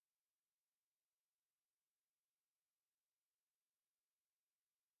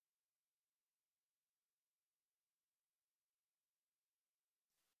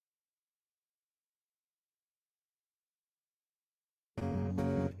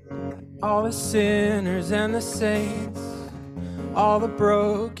All the sinners and the saints, all the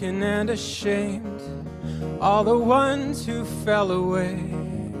broken and ashamed, all the ones who fell away,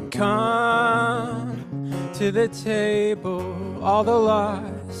 come to the table. All the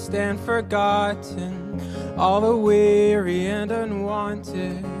lost and forgotten, all the weary and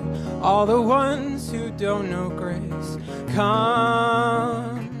unwanted, all the ones who don't know grace,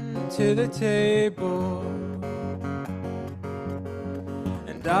 come to the table.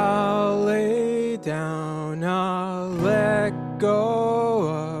 And I'll lay down, I'll let go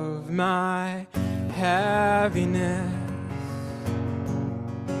of my heaviness.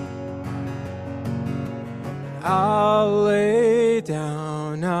 I'll lay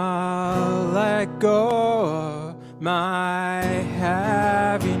down, I'll let go of my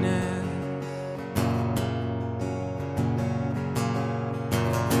heaviness.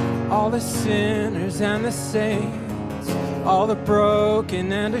 All the sinners and the saints, all the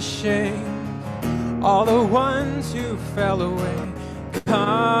broken and ashamed, all the ones who fell away,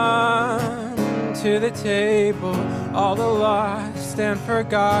 come to the table. All the lost and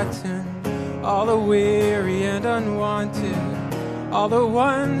forgotten, all the weary and unwanted, all the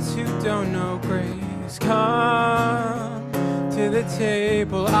ones who don't know grace, come to the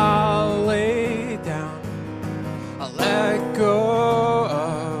table. I'll lay down, I'll let go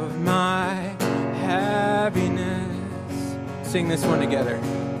of my heaviness. Sing this one together.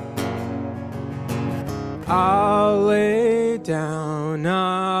 I'll lay down,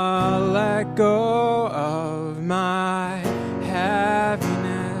 I'll let go of my heaviness.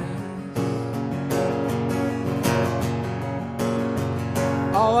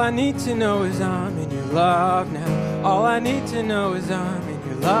 All I need to know is I'm in your love now. All I need to know is I'm in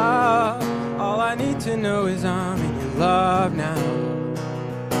your love. All I need to know is I'm in your love now.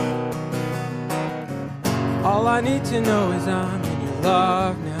 All I need to know is I'm in your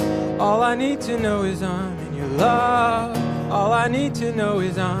love now. All I need to know is I'm in your love. All I need to know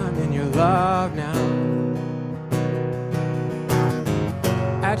is I'm in your love now.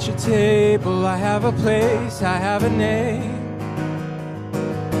 At your table I have a place, I have a name.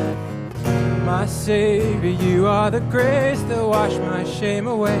 My Savior, you are the grace that washed my shame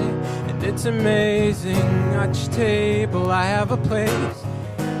away. And it's amazing, at your table I have a place,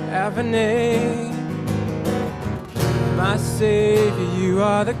 I have a name. My Savior, you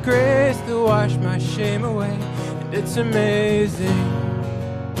are the grace that washed my shame away. And it's amazing,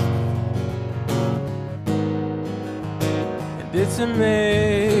 and it's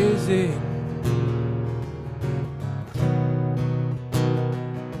amazing.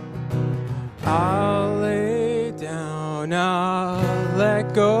 I'll lay down, I'll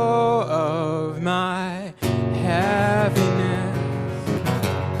let go of my heaviness.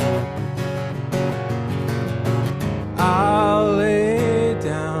 I'll lay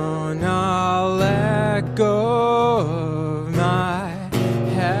down, I'll let go of my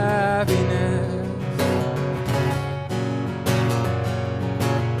heaviness.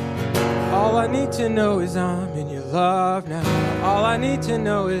 All I need to know is I'm in your love now. All I need to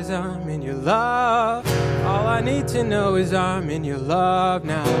know is I'm in your love. All I need to know is I'm in your love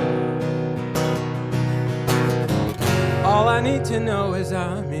now. All I need to know is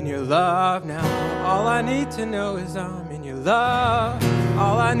I'm in your love now. All I need to know is I'm in your love.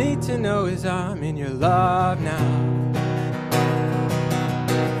 All I need to know is I'm in your love now.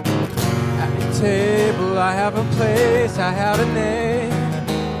 At your table I have a place, I have a name.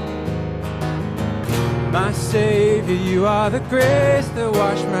 My Savior, you are the grace that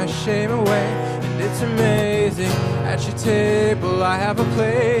washed my shame away. And it's amazing, at your table I have a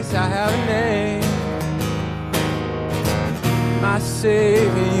place, I have a name. My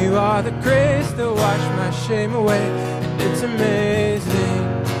Savior, you are the grace that washed my shame away. And it's amazing,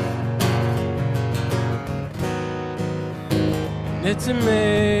 and it's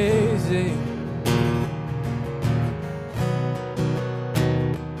amazing.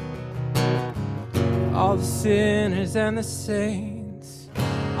 All the sinners and the saints,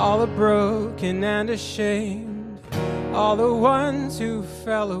 all the broken and ashamed, all the ones who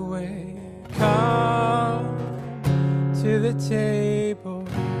fell away, come to the table.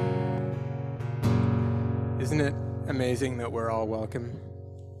 Isn't it amazing that we're all welcome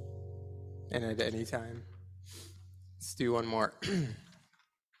and at any time? Let's do one more.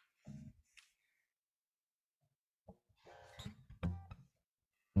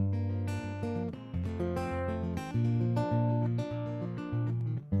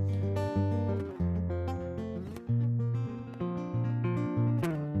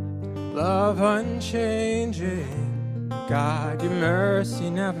 Love unchanging, God, your mercy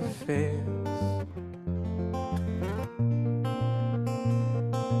never fails.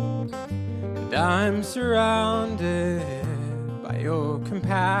 and I'm surrounded by your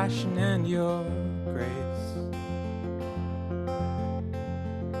compassion and your grace.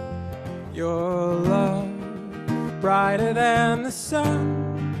 Your love, brighter than the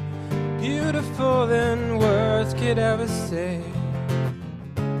sun, beautiful than words could ever say.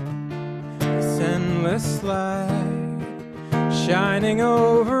 This endless light, shining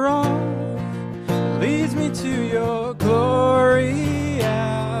over all, leads me to your glory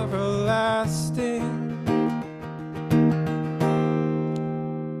everlasting.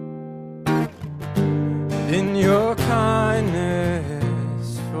 And in your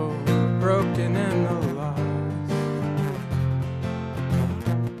kindness for the broken and the lost,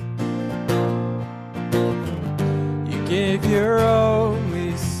 you gave your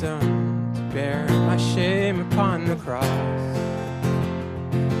only Son to bear my shame upon the cross.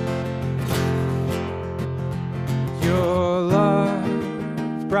 Your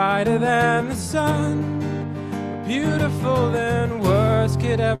love, brighter than the sun, more beautiful than words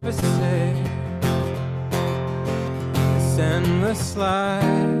could ever say. This endless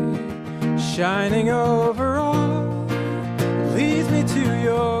light, shining over all, leads me to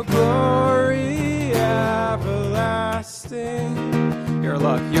your glory everlasting. Your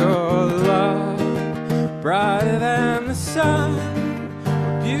love, brighter than the sun,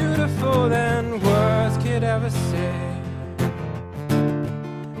 more beautiful than words could ever say.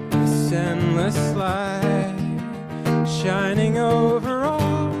 This endless light, shining over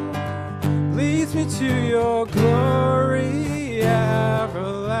all, leads me to your glory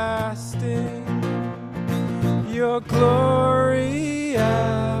everlasting. Your glory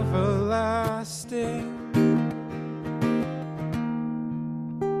everlasting.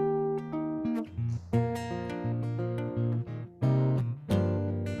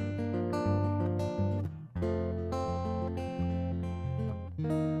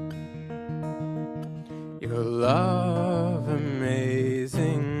 Your love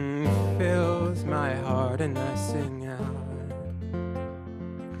amazing fills my heart and I sing out.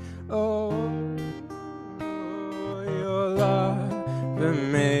 Oh, your love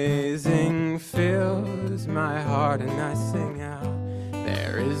amazing fills my heart and I sing out.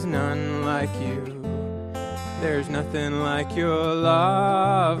 There is none like you. There's nothing like your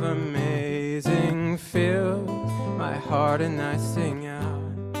love amazing fills my heart and I sing out.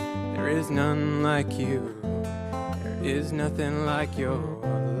 There is none like you. There is nothing like your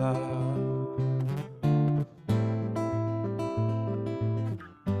love.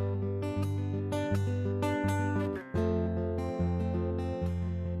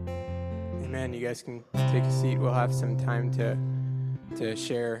 Amen. You guys can take a seat. We'll have some time to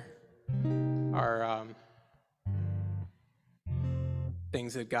share our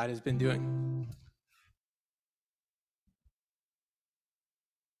things that God has been doing.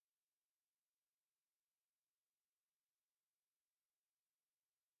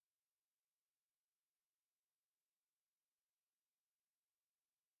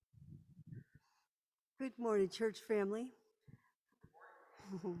 Good morning, church family.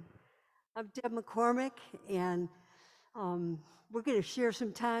 I'm Deb McCormick, and we're going to share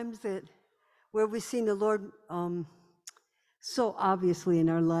some times where we've seen the Lord so obviously in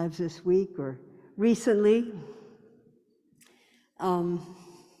our lives this week or recently. I've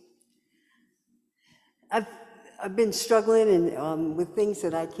been struggling and with things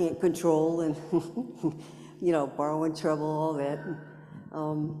that I can't control, and borrowing trouble, all that.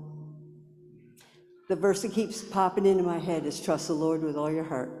 The verse that keeps popping into my head is trust the Lord with all your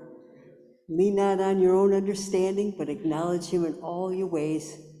heart. Lean not on your own understanding, but acknowledge him in all your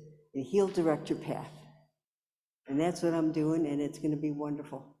ways, and he'll direct your path. And that's what I'm doing, and it's going to be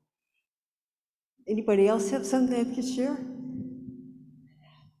wonderful. Anybody else have something they could share?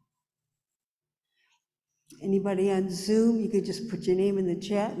 Anybody on Zoom, you could just put your name in the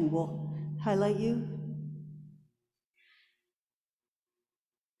chat and we'll highlight you.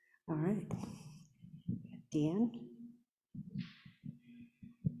 All right. Dan?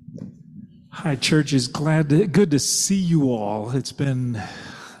 Hi, church. It's good to see you all. It's been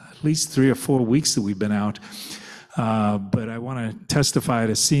at least 3 or 4 weeks that we've been out. But I want to testify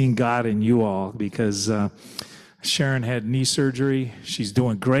to seeing God in you all because Sharon had knee surgery. She's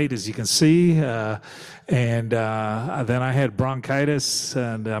doing great, as you can see. And then I had bronchitis,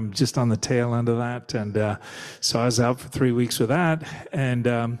 and I'm just on the tail end of that. And so I was out for 3 weeks with that.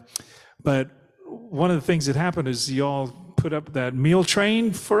 And but one of the things that happened is you all put up that meal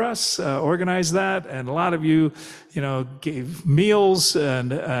train for us, organized that, and a lot of you, gave meals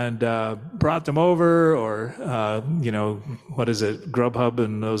and brought them over, or what is it, Grubhub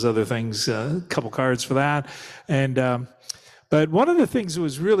and those other things, a couple cards for that, and But one of the things that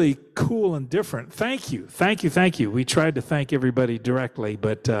was really cool and different, thank you. We tried to thank everybody directly,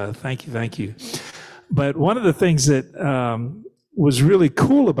 but thank you. But one of the things that was really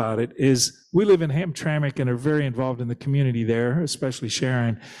cool about it is we live in Hamtramck and are very involved in the community there, especially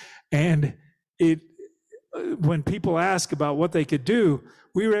Sharon. And when people ask about what they could do,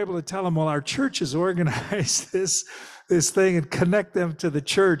 we were able to tell them, well, our church has organized this thing and connect them to the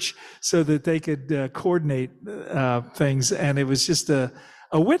church so that they could coordinate things. And it was just a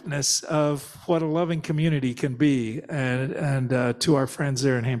witness of what a loving community can be, and to our friends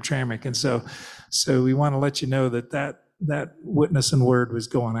there in Hamtramck. And so we want to let you know that witness and word was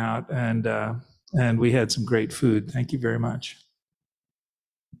going out, and we had some great food. Thank you very much.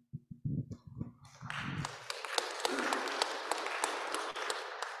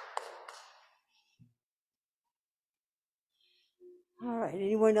 All right,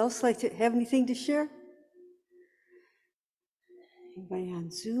 anyone else like to have anything to share? Anybody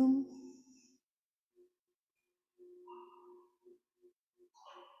on Zoom?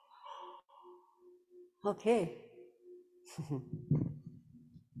 Okay.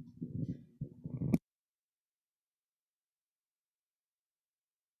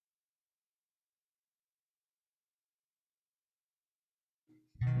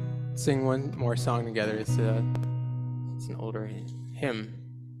 Sing one more song together. It's an older hymn.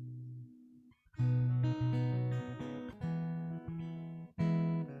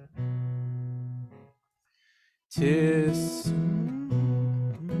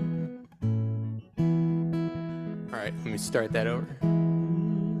 All right, let me start that over.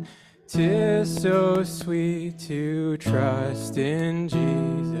 'Tis so sweet to trust in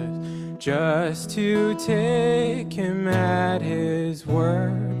Jesus, just to take him at his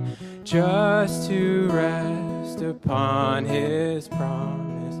word, just to rest upon his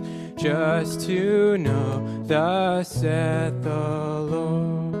promise, just to know thus saith the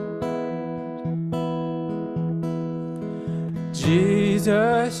Lord.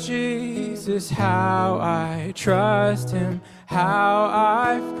 Jesus, Jesus, how I trust him, how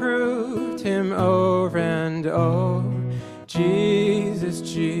I've proved him over and over. Jesus,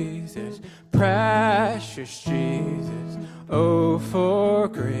 Jesus, precious Jesus, oh, for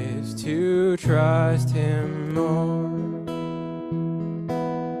grace to trust him more.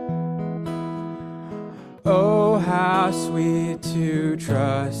 Oh, how sweet to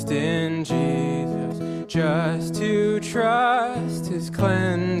trust in Jesus, just to trust his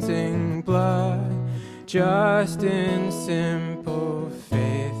cleansing blood, just in simple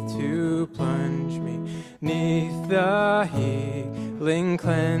faith to plunge me 'neath the healing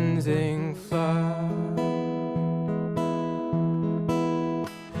cleansing flood.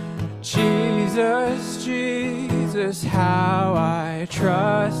 Jesus, Jesus, how I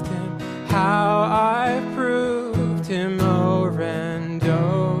trust him, how I've proved him over and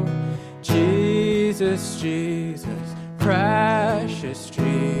over. Jesus, Jesus, precious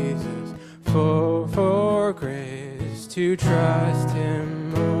Jesus, for grace to trust him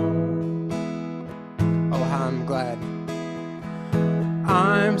more. Oh, how I'm glad.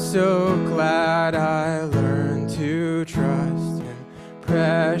 I'm so glad I learned to trust him.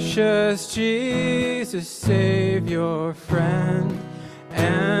 Precious Jesus, Savior, friend,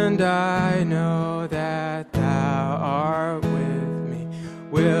 and I know that thou art with me,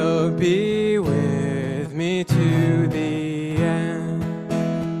 will be with me to the end.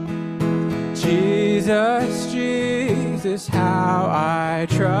 Jesus, Jesus, how I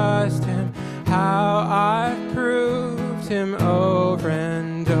trust him, how I've proved him over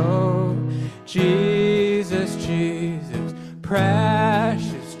and over. Jesus, Jesus,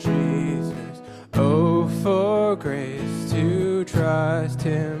 precious Jesus, oh, for grace to trust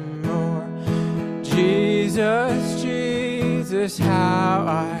him more. Jesus, Jesus, how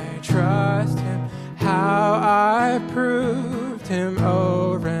I trust him, how I proved him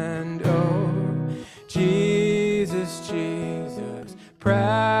over and over. Jesus, Jesus,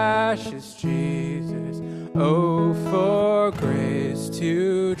 precious Jesus, oh, for grace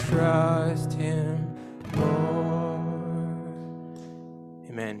to trust him more.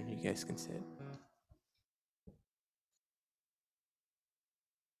 Amen. You guys can sit.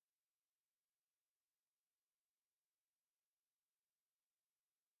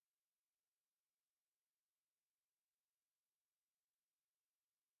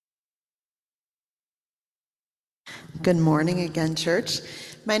 Good morning again, church.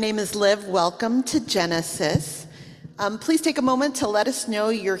 My name is Liv. Welcome to Genesis. Please take a moment to let us know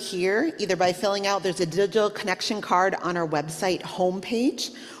you're here, either by filling out, there's a digital connection card on our website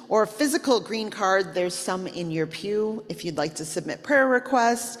homepage, or a physical green card, there's some in your pew if you'd like to submit prayer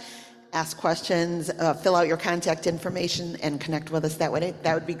requests, ask questions, fill out your contact information, and connect with us that way.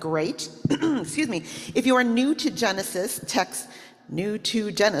 That would be great. Excuse me. If you are new to Genesis, text "new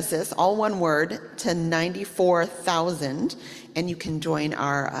to Genesis," all one word, to 94,000, and you can join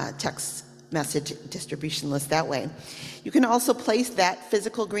our text message distribution list that way. You can also place that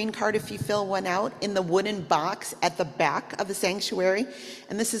physical green card, if you fill one out, in the wooden box at the back of the sanctuary.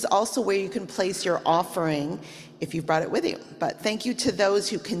 And this is also where you can place your offering if you've brought it with you. But thank you to those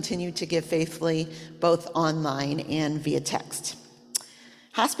who continue to give faithfully, both online and via text.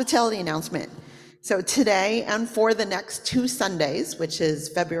 Hospitality announcement. So today and for the next 2 Sundays, which is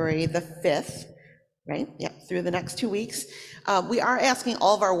February the 5th, right? Yeah, through the next 2 weeks. We are asking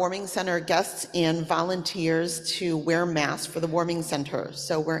all of our warming center guests and volunteers to wear masks for the warming center.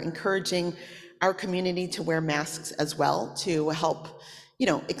 So we're encouraging our community to wear masks as well to help,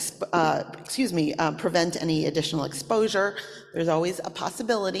 prevent any additional exposure. There's always a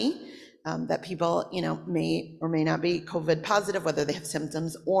possibility that people, may or may not be COVID positive, whether they have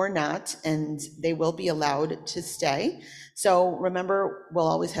symptoms or not, and they will be allowed to stay. So remember, we'll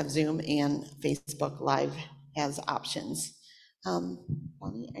always have Zoom and Facebook Live as options.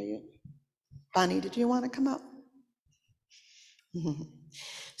 Bonnie, did you want to come up?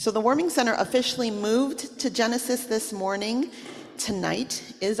 So the Warming Center officially moved to Genesis this morning. Tonight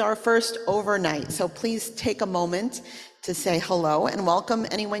is our first overnight, so please take a moment to say hello and welcome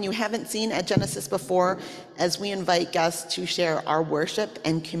anyone you haven't seen at Genesis before, as we invite guests to share our worship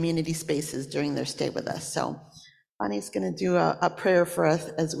and community spaces during their stay with us. So Bonnie's going to do a prayer for us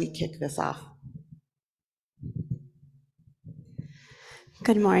as we kick this off.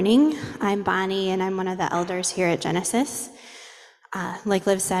 Good morning. I'm Bonnie, and I'm one of the elders here at Genesis. Like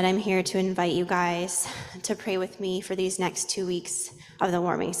Liv said, I'm here to invite you guys to pray with me for these next 2 weeks of the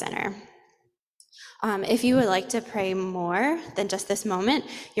Warming Center. If you would like to pray more than just this moment,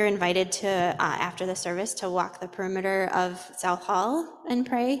 you're invited to, after the service, to walk the perimeter of South Hall and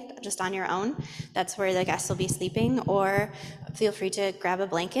pray just on your own. That's where the guests will be sleeping, or feel free to grab a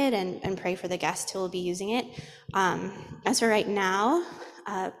blanket and pray for the guests who will be using it. As for right now,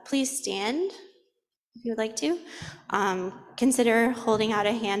 please stand if you would like to. Consider holding out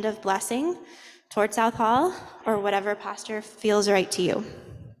a hand of blessing toward South Hall, or whatever posture feels right to you.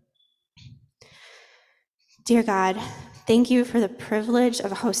 Dear God, thank you for the privilege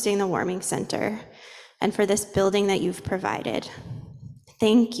of hosting the Warming Center and for this building that you've provided.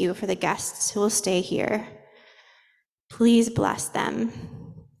 Thank you for the guests who will stay here. Please bless them.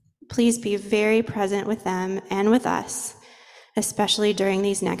 Please be very present with them and with us, especially during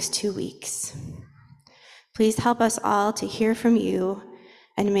these next 2 weeks. Please help us all to hear from you,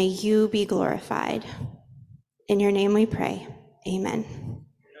 and may you be glorified. In your name we pray. Amen.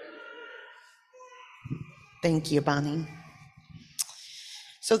 Thank you, Bonnie.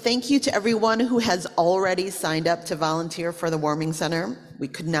 So thank you to everyone who has already signed up to volunteer for the Warming Center. We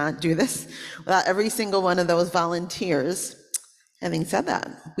could not do this without every single one of those volunteers. Having said that,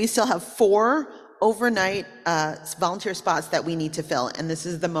 we still have 4 overnight volunteer spots that we need to fill, and this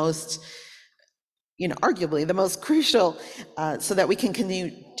is the most, arguably the most crucial, so that we can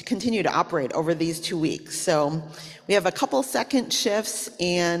continue to operate over these 2 weeks. So we have a couple second shifts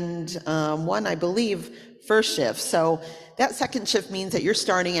and one, I believe, first shift. So that second shift means that you're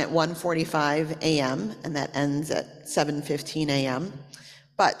starting at 1:45 a.m. and that ends at 7:15 a.m.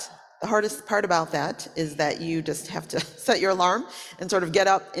 But the hardest part about that is that you just have to set your alarm and sort of get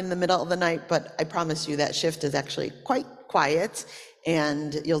up in the middle of the night. But I promise you that shift is actually quite quiet,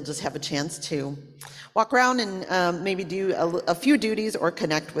 and you'll just have a chance to walk around and maybe do a few duties or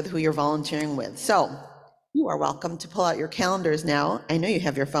connect with who you're volunteering with. So you are welcome to pull out your calendars now. I know you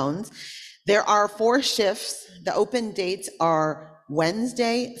have your phones. There are 4 shifts. The open dates are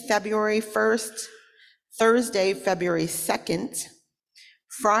Wednesday, February 1st, Thursday, February 2nd,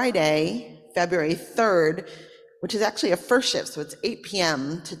 Friday, February 3rd, which is actually a first shift, so it's 8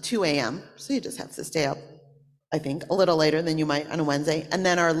 p.m. to 2 a.m. So you just have to stay up, I think, a little later than you might on a Wednesday. And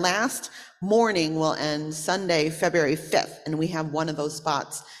then our last morning will end Sunday, February 5th, and we have one of those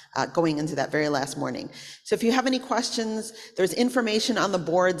spots going into that very last morning. So if you have any questions, there's information on the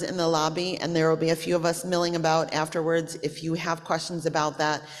boards in the lobby, and there will be a few of us milling about afterwards. If you have questions about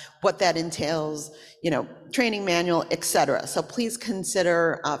that, what that entails, training manual, etc. So please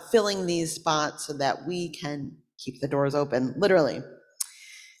consider filling these spots so that we can keep the doors open, literally.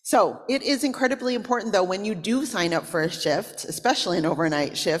 So it is incredibly important, though, when you do sign up for a shift, especially an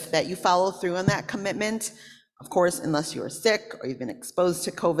overnight shift, that you follow through on that commitment. Of course, unless you're sick or you've been exposed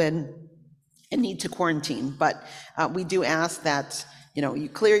to COVID and need to quarantine. But we do ask that you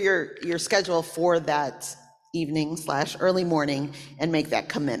clear your schedule for that evening/early morning and make that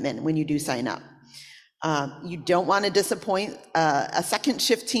commitment when you do sign up. You don't want to disappoint a second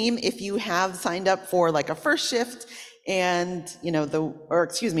shift team if you have signed up for like a first shift and,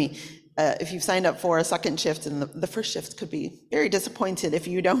 if you've signed up for a second shift, and the first shift could be very disappointed if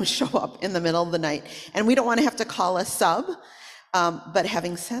you don't show up in the middle of the night. And we don't want to have to call a sub. But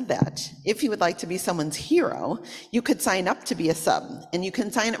having said that, if you would like to be someone's hero, you could sign up to be a sub, and you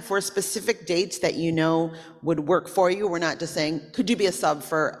can sign up for specific dates that you know would work for you. We're not just saying, could you be a sub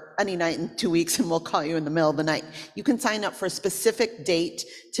for any night in 2 weeks and we'll call you in the middle of the night. You can sign up for a specific date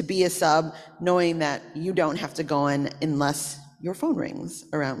to be a sub, knowing that you don't have to go in unless your phone rings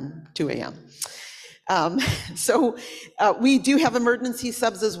around 2 a.m. We do have emergency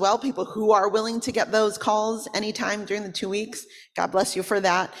subs as well, people who are willing to get those calls anytime during the 2 weeks. God bless you for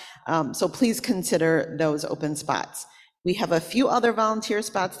that. So please consider those open spots. We have a few other volunteer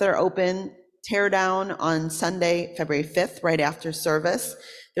spots that are open. Tear down on Sunday, February 5th, right after service.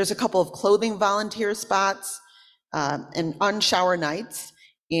 There's a couple of clothing volunteer spots and on shower nights.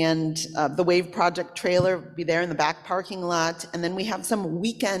 And the Wave Project trailer will be there in the back parking lot. And then we have some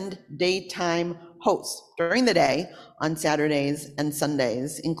weekend daytime hosts during the day on Saturdays and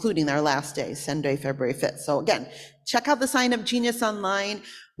Sundays, including our last day, Sunday, February 5th. So again, check out the Sign Up Genius online.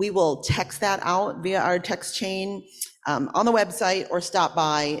 We will text that out via our text chain on the website, or stop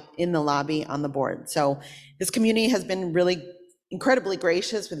by in the lobby on the board. So this community has been really incredibly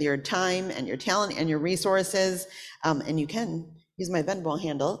gracious with your time and your talent and your resources. And you can use my Venmo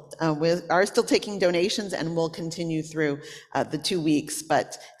handle. We are still taking donations and will continue through the 2 weeks.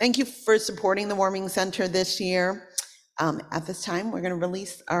 But thank you for supporting the Warming Center this year. At this time, we're going to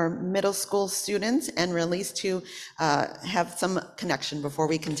release our middle school students and release to have some connection before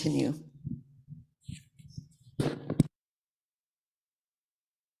we continue.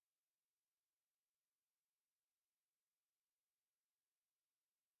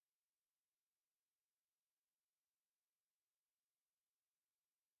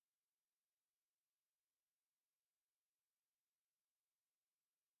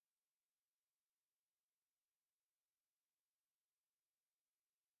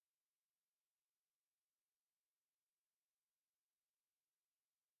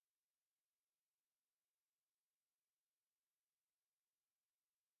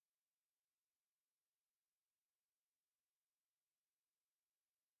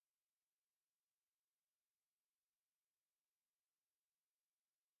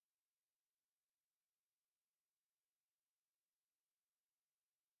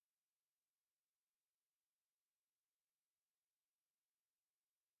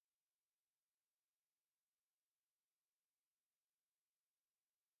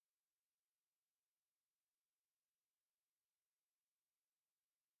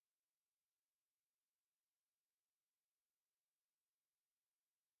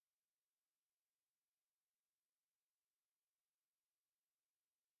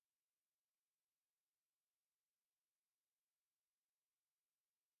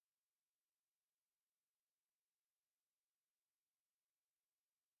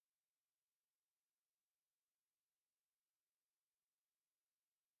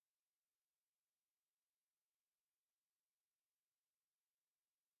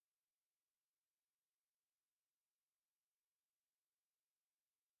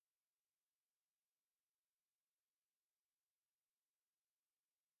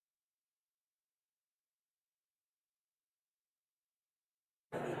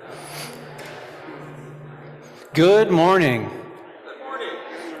 Good morning.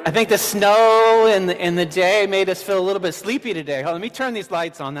 I think the snow and the day made us feel a little bit sleepy today. Let me turn these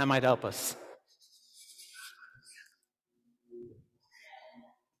lights on. That might help us.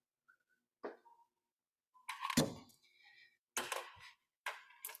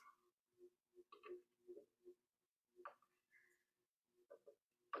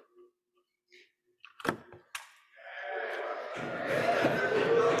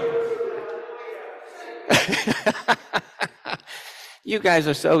 You guys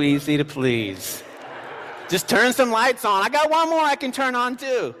are so easy to please. Just turn some lights on. I got one more I can turn on too.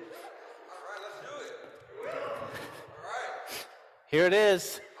 All right, let's do it. All right. Here it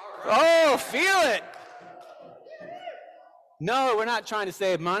is. Oh, feel it. No, we're not trying to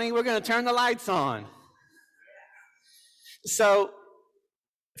save money. We're going to turn the lights on. So,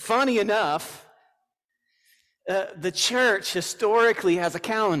 funny enough, the church historically has a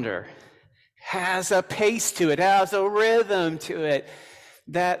calendar, has a pace to it, has a rhythm to it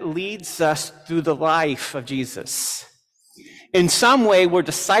that leads us through the life of Jesus. In some way, we're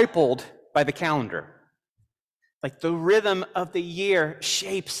discipled by the calendar. Like the rhythm of the year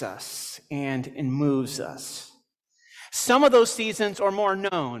shapes us and moves us. Some of those seasons are more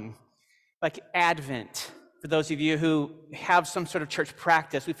known, like Advent. For those of you who have some sort of church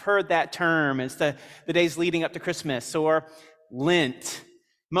practice, we've heard that term. It's the days leading up to Christmas, or Lent.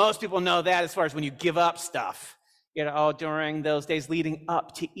 Most people know that as far as when you give up stuff, during those days leading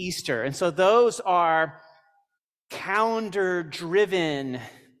up to Easter. And so those are calendar-driven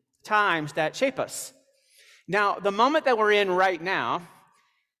times that shape us. Now, the moment that we're in right now,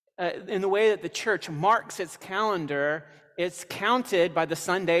 in the way that the church marks its calendar, it's counted by the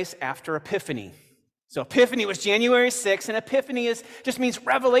Sundays after Epiphany. So Epiphany was January 6th, and Epiphany just means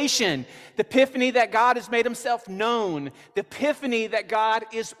revelation. The Epiphany that God has made himself known. The Epiphany that God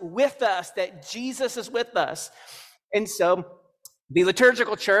is with us, that Jesus is with us. And so the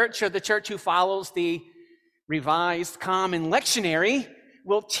liturgical church, or the church who follows the Revised Common Lectionary,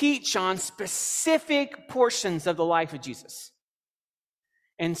 will teach on specific portions of the life of Jesus.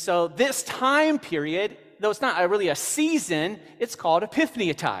 And so this time period, though it's not really a season, it's called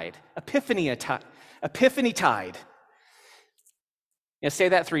Epiphanytide. Epiphanytide. Say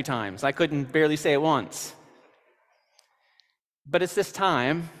that 3 times. I couldn't barely say it once. But it's this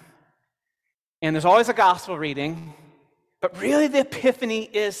time, and there's always a gospel reading, but really the Epiphany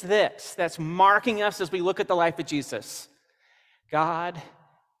is this, that's marking us as we look at the life of Jesus. God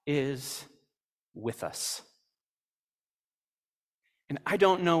is with us. And I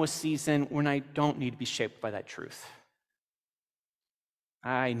don't know a season when I don't need to be shaped by that truth.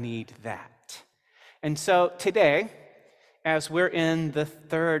 I need that. And so today, as we're in the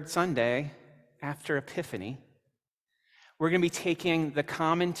 3rd Sunday after Epiphany, we're going to be taking the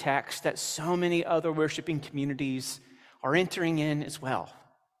common text that so many other worshiping communities are entering in as well.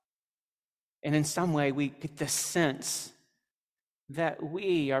 And in some way, we get this sense that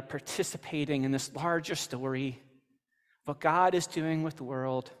we are participating in this larger story of what God is doing with the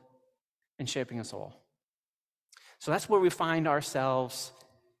world and shaping us all. So that's where we find ourselves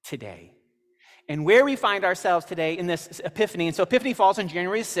today. And where we find ourselves today in this Epiphany, and so Epiphany falls on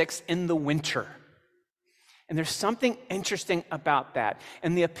January 6th in the winter. And there's something interesting about that.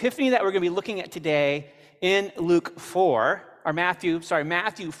 And the Epiphany that we're going to be looking at today in Luke 4, or Matthew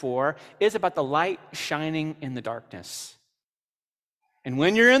 4, is about the light shining in the darkness. And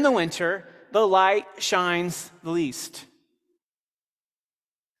when you're in the winter, the light shines the least.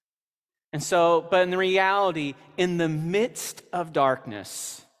 And so, but in the reality, in the midst of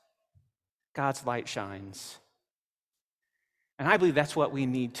darkness, God's light shines. And I believe that's what we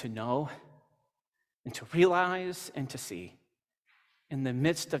need to know and to realize and to see. In the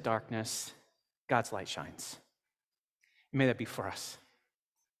midst of darkness, God's light shines. And may that be for us,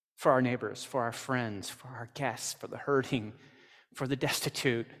 for our neighbors, for our friends, for our guests, for the hurting, for the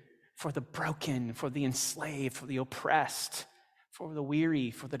destitute, for the broken, for the enslaved, for the oppressed, for the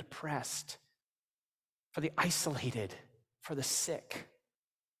weary, for the depressed, for the isolated, for the sick,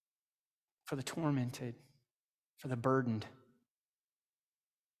 for the tormented, for the burdened.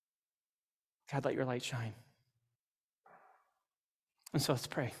 God, let your light shine. And so let's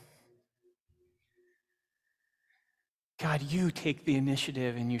pray. God, you take the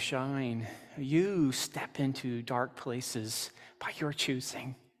initiative and you shine. You step into dark places by your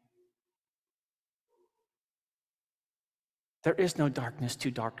choosing. There is no darkness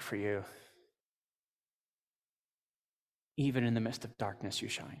too dark for you. Even in the midst of darkness, you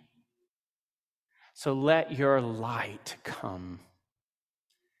shine. So let your light come.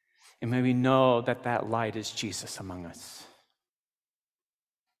 And may we know that that light is Jesus among us.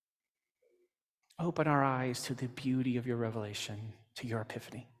 Open our eyes to the beauty of your revelation, to your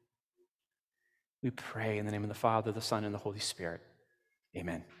epiphany. We pray in the name of the Father, the Son, and the Holy Spirit.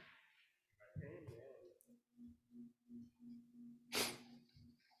 Amen.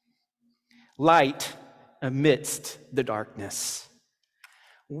 Light amidst the darkness.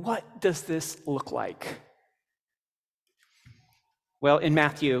 What does this look like? Well, in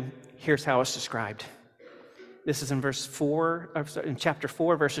Matthew, here's how it's described. This is in in chapter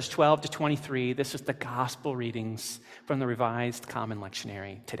 4, verses 12 to 23. This is the gospel readings from the Revised Common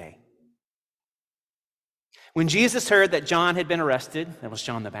Lectionary today. When Jesus heard that John had been arrested, that was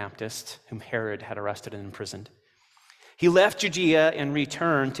John the Baptist, whom Herod had arrested and imprisoned, he left Judea and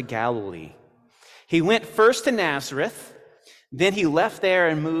returned to Galilee. He went first to Nazareth, then he left there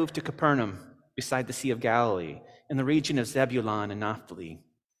and moved to Capernaum, beside the Sea of Galilee, in the region of Zebulun and Naphtali.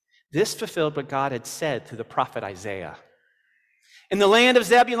 This fulfilled what God had said through the prophet Isaiah. In the land of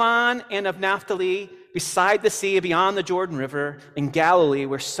Zebulun and of Naphtali, beside the sea, beyond the Jordan River, in Galilee,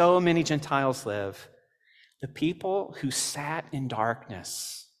 where so many Gentiles live, the people who sat in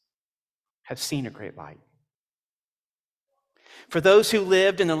darkness have seen a great light. For those who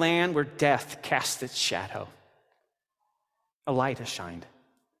lived in the land where death cast its shadow, a light has shined.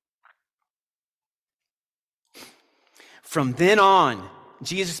 From then on,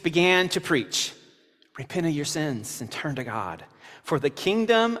 Jesus began to preach, repent of your sins and turn to God, for the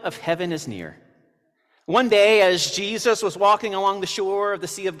kingdom of heaven is near. One day, as Jesus was walking along the shore of the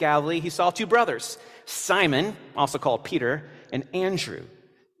Sea of Galilee, he saw two brothers, Simon, also called Peter, and Andrew,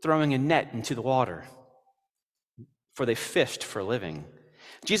 throwing a net into the water, for they fished for a living.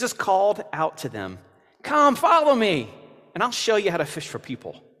 Jesus called out to them, "Come, follow me, and I'll show you how to fish for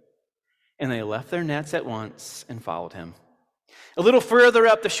people." And they left their nets at once and followed him. A little further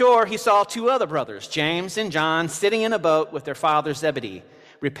up the shore, he saw two other brothers, James and John, sitting in a boat with their father Zebedee,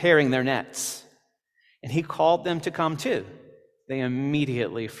 repairing their nets. And he called them to come too. They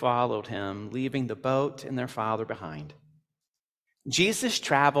immediately followed him, leaving the boat and their father behind. Jesus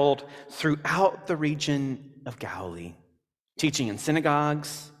traveled throughout the region of Galilee, teaching in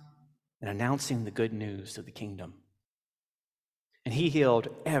synagogues and announcing the good news of the kingdom. And he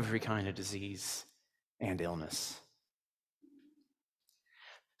healed every kind of disease and illness.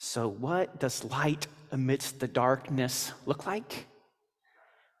 So what does light amidst the darkness look like?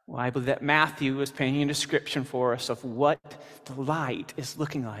 Well, I believe that Matthew is painting a description for us of what the light is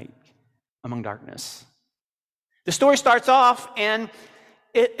looking like among darkness. The story starts off, and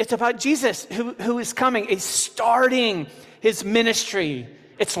it's about Jesus who is coming. He's starting his ministry.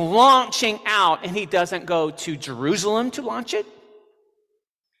 It's launching out, and he doesn't go to Jerusalem to launch it.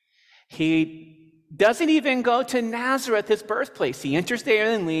 He doesn't even go to Nazareth, his birthplace. He enters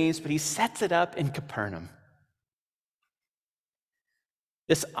there and leaves, but he sets it up in Capernaum.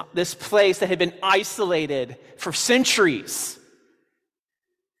 This place that had been isolated for centuries.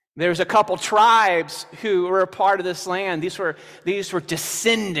 There's a couple tribes who were a part of this land. These were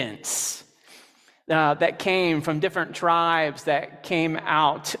descendants that came from different tribes that came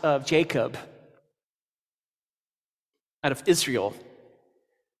out of Jacob, out of Israel,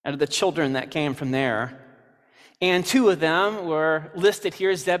 out of the children that came from there. And two of them were listed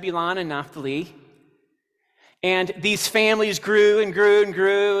here, Zebulun and Naphtali. And these families grew and grew and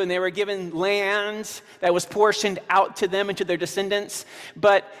grew, and they were given land that was portioned out to them and to their descendants.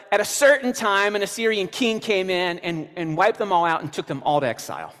 But at a certain time, an Assyrian king came in and wiped them all out and took them all to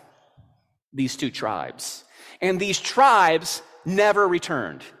exile, these two tribes. And these tribes never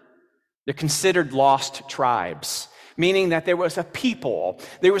returned. They're considered lost tribes, meaning that there was a people,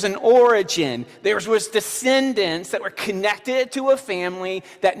 there was an origin, there was descendants that were connected to a family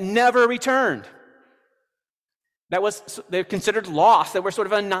that never returned. They're considered lost, that were sort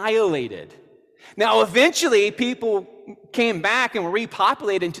of annihilated. Now, eventually, people came back and were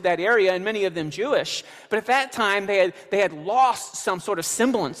repopulated into that area, and many of them Jewish. But at that time, they had lost some sort of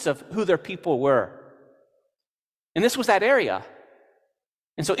semblance of who their people were. And this was that area.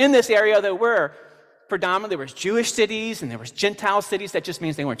 And so in this area, there were Jewish cities, and there was Gentile cities. That just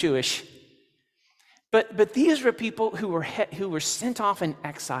means they weren't Jewish. But these were people who were sent off in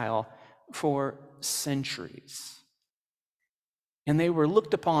exile for centuries. And they were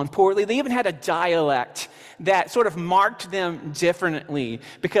looked upon poorly. They even had a dialect that sort of marked them differently,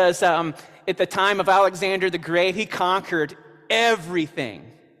 because at the time of Alexander the Great, he conquered everything.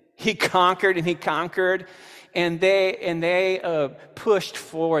 He conquered and he conquered, and they pushed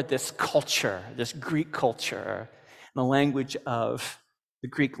forward this culture, this Greek culture, the language of the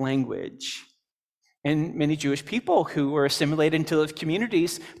Greek language. And many Jewish people who were assimilated into those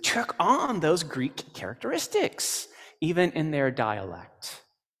communities took on those Greek characteristics, even in their dialect.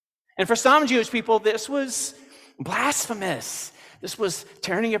 And for some Jewish people, this was blasphemous. This was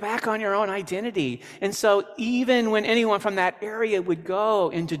turning your back on your own identity. And so even when anyone from that area would go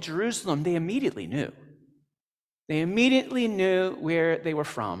into Jerusalem, they immediately knew. They immediately knew where they were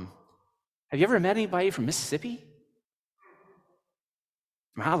from. Have you ever met anybody from Mississippi?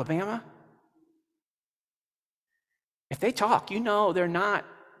 From Alabama? If they talk, you know they're not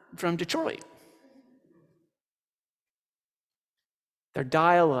from Detroit. Their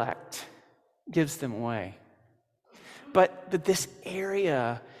dialect gives them away. But this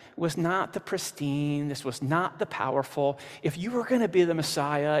area was not the pristine. This was not the powerful. If you were going to be the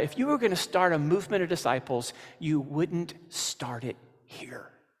Messiah, if you were going to start a movement of disciples, you wouldn't start it here.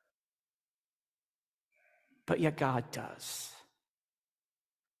 But yet God does.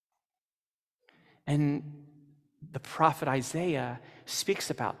 And the prophet Isaiah speaks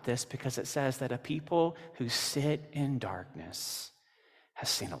about this because it says that a people who sit in darkness has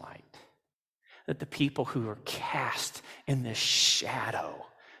seen a light. That the people who are cast in the shadow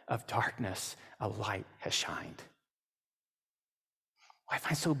of darkness, a light has shined. What I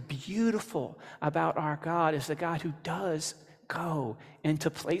find so beautiful about our God is the God who does go into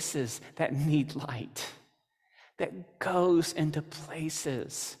places that need light, that goes into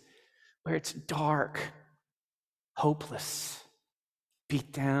places where it's dark, hopeless,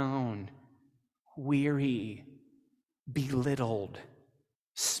 beat down, weary, belittled,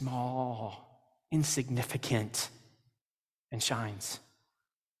 small, insignificant, and shines.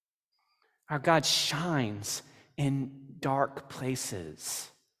 Our God shines in dark places,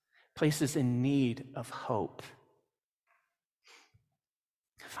 places in need of hope.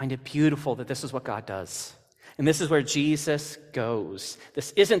 I find it beautiful that this is what God does. And this is where Jesus goes.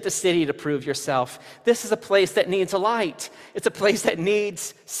 This isn't the city to prove yourself. This is a place that needs a light. It's a place that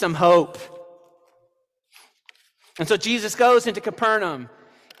needs some hope. And so Jesus goes into Capernaum,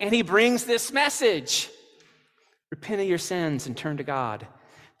 and he brings this message. Repent of your sins and turn to God.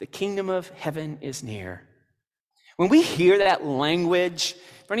 The kingdom of heaven is near. When we hear that language,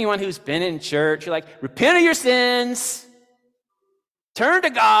 for anyone who's been in church, you're like, repent of your sins, turn to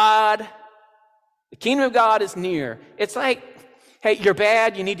God. The kingdom of God is near. It's like, hey, you're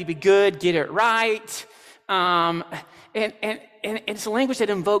bad, you need to be good, get it right. And it's a language that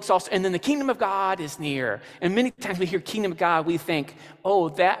invokes also, and then the kingdom of God is near. And many times we hear kingdom of God, we think, oh,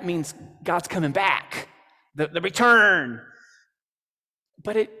 that means God's coming back, the return.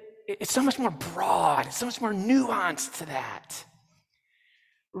 But it's so much more broad, it's so much more nuanced to that.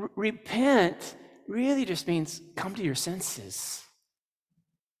 Repent really just means come to your senses.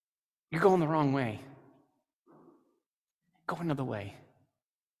 You're going the wrong way. Go another way.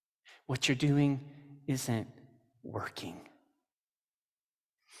 What you're doing isn't working.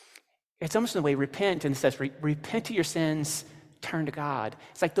 It's almost in the way repent, and it says, repent of your sins, turn to God.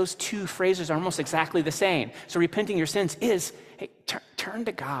 It's like those two phrases are almost exactly the same. So repenting your sins is, hey, turn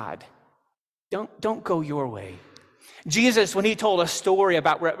to God. Don't go your way. Jesus, when he told a story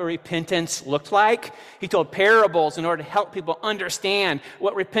about what repentance looked like, he told parables in order to help people understand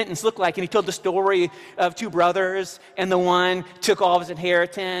what repentance looked like. And he told the story of two brothers, and the one took all of his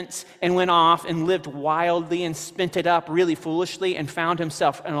inheritance and went off and lived wildly and spent it up really foolishly and found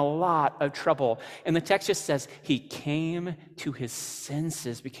himself in a lot of trouble. And the text just says he came to his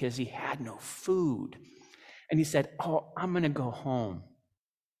senses because he had no food. And he said, oh, I'm going to go home.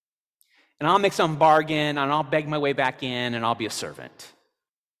 And I'll make some bargain, and I'll beg my way back in, and I'll be a servant.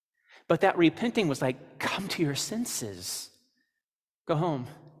 But that repenting was like, come to your senses. Go home.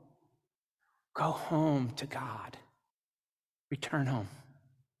 Go home to God. Return home.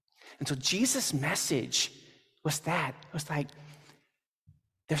 And so Jesus' message was that. It was like,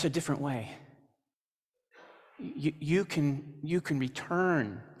 there's a different way. You can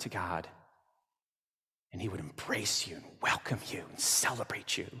return to God. And he would embrace you and welcome you and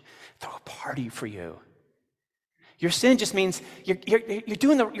celebrate you, throw a party for you. Your sin just means you're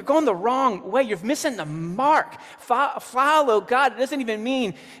going the wrong way. You're missing the mark. Follow God. It doesn't even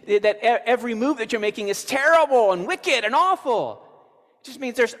mean that every move that you're making is terrible and wicked and awful. It just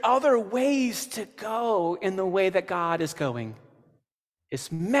means there's other ways to go in the way that God is going.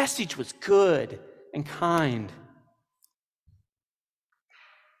 His message was good and kind.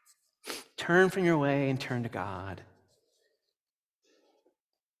 Turn from your way and turn to God.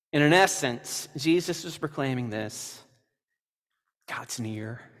 And in essence, Jesus was proclaiming this. God's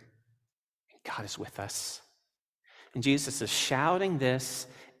near. God is with us. And Jesus is shouting this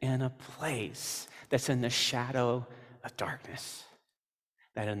in a place that's in the shadow of darkness.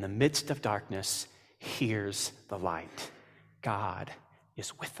 That in the midst of darkness, here's the light. God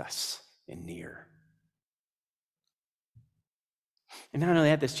is with us and near. And not only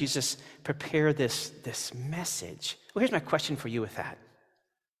that, does Jesus prepare this message. Well, here's my question for you with that.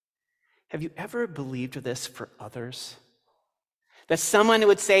 Have you ever believed this for others? That someone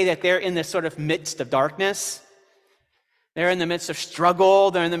would say that they're in this sort of midst of darkness. They're in the midst of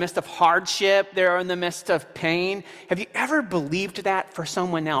struggle. They're in the midst of hardship. They're in the midst of pain. Have you ever believed that for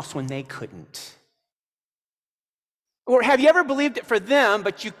someone else when they couldn't? Or have you ever believed it for them,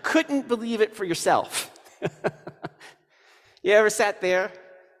 but you couldn't believe it for yourself? You ever sat there?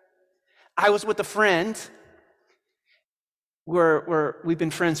 I was with a friend. We've been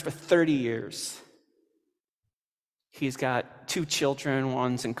friends for 30 years. He's got 2 children,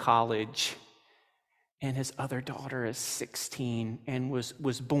 one's in college, and his other daughter is 16 and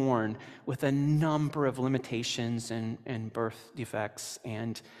was born with a number of limitations and birth defects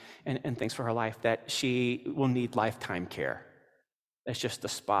and things for her life that she will need lifetime care. That's just the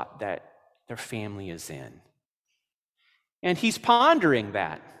spot that their family is in. And he's pondering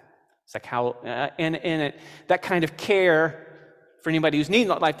that. It's like how, that kind of care for anybody who's needing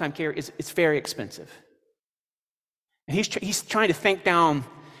lifetime care it's very expensive. And he's trying to think down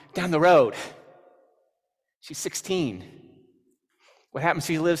the road. She's 16. What happens if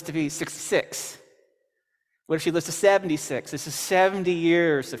she lives to be 66? What if she lives to 76? This is 70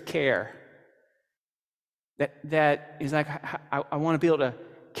 years of care. That is like, I want to be able to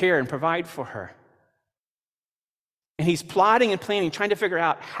care and provide for her. And he's plotting and planning, trying to figure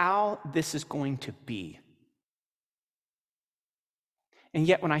out how this is going to be. And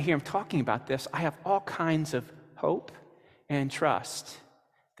yet when I hear him talking about this, I have all kinds of hope and trust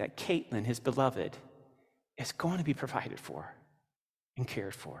that Caitlin, his beloved, is going to be provided for and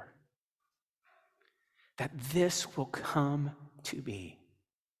cared for. That this will come to be.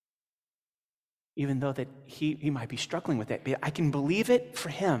 Even though that he might be struggling with it, but I can believe it for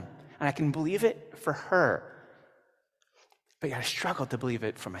him, and I can believe it for her. But I struggle to believe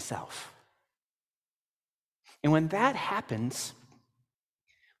it for myself. And when that happens,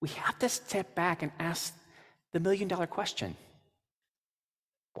 we have to step back and ask the million-dollar question.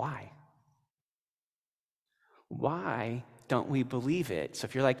 Why? Why don't we believe it? So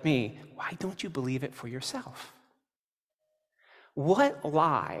if you're like me, why don't you believe it for yourself? What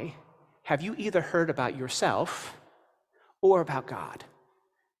lie have you either heard about yourself or about God?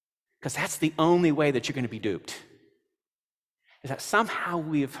 Because that's the only way that you're going to be duped. Is that somehow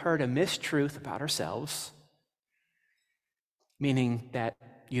we have heard a mistruth about ourselves, meaning that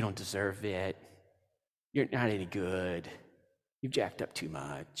you don't deserve it, you're not any good, you've jacked up too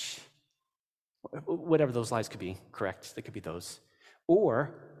much. Whatever those lies could be, correct? They could be those.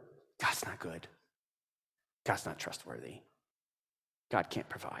 Or, God's not good. God's not trustworthy. God can't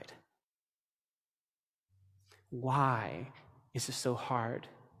provide. Why is this so hard?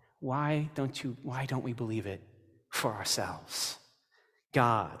 Why don't we believe it for ourselves?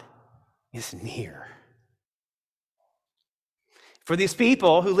 God is near. For these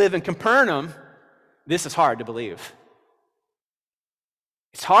people who live in Capernaum, this is hard to believe.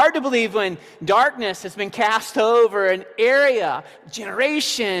 It's hard to believe when darkness has been cast over an area,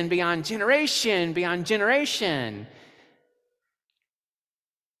 generation beyond generation beyond generation.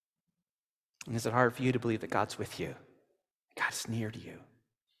 And is it hard for you to believe that God's with you? God's near to you.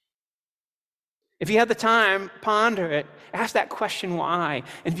 If you have the time, ponder it. Ask that question, why?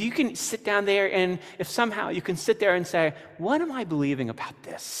 And if you can sit down there and if somehow you can sit there and say, what am I believing about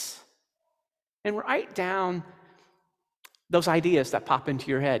this? And write down those ideas that pop into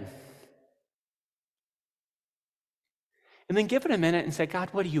your head. And then give it a minute and say, God,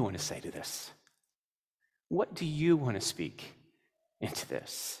 what do you want to say to this? What do you want to speak into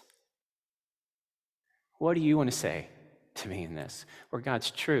this? What do you want to say to me in this? Where God's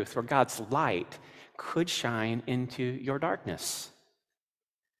truth, where God's light could shine into your darkness,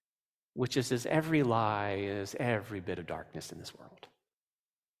 which is as every lie is every bit of darkness in this world.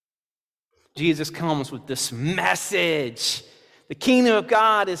 Jesus comes with this message. The kingdom of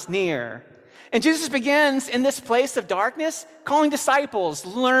God is near. And Jesus begins in this place of darkness, calling disciples,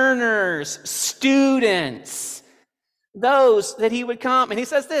 learners, students, those that he would come. And he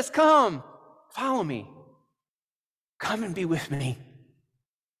says this, come, follow me. Come and be with me.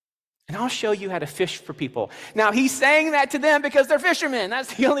 And I'll show you how to fish for people. Now, he's saying that to them because they're fishermen.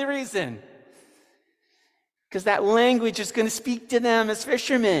 That's the only reason. Because that language is going to speak to them as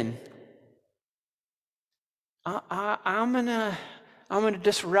fishermen. I'm gonna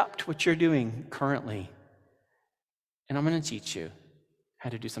disrupt what you're doing currently, and I'm gonna teach you how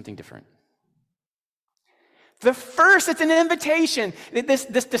to do something different. It's an invitation. This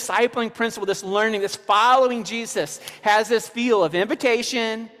discipling principle, this learning, this following Jesus has this feel of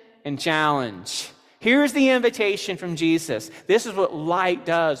invitation and challenge. Here's the invitation from Jesus. This is what light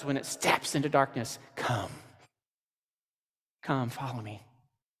does when it steps into darkness. Come, follow me.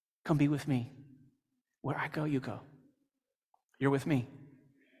 Come be with me. Where I go, you go. You're with me.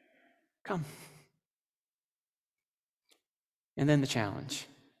 Come. And then the challenge.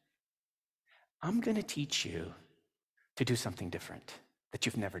 I'm going to teach you to do something different that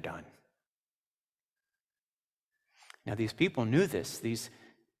you've never done. Now, these people knew this. These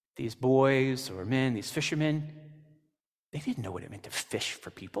boys or men, these fishermen, they didn't know what it meant to fish for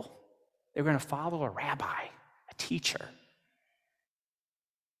people. They were going to follow a rabbi, a teacher.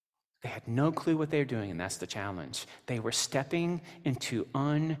 They had no clue what they were doing, and that's the challenge. They were stepping into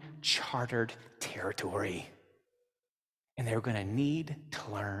uncharted territory, and they were going to need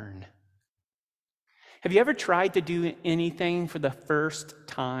to learn. Have you ever tried to do anything for the first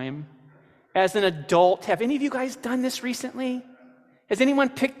time? As an adult, have any of you guys done this recently? Has anyone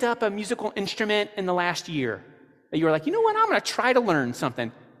picked up a musical instrument in the last year? That you were like, you know what, I'm going to try to learn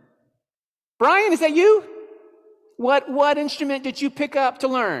something. Brian, is that you? What instrument did you pick up to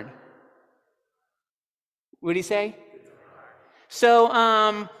learn? What did he say? So,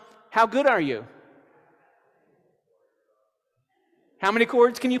 how good are you? How many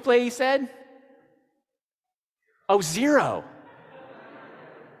chords can you play, he said? Oh, 0.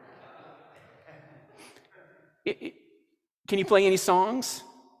 Can you play any songs?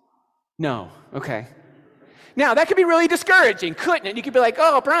 No. Okay. Now, that could be really discouraging, couldn't it? You could be like,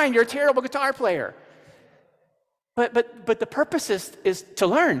 oh, Brian, you're a terrible guitar player. But the purpose is to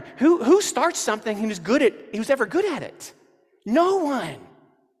learn. Who starts something who's ever good at it? No one.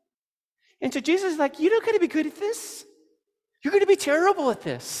 And so Jesus is like, you're not going to be good at this. You're going to be terrible at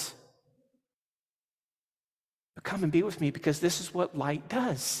this. But come and be with me, because this is what light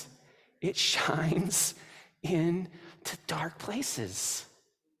does. It shines into dark places.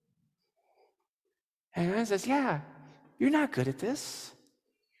 And God says, yeah, you're not good at this.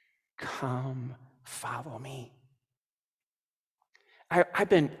 Come, follow me. I've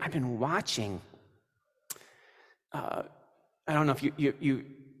been watching. I don't know if you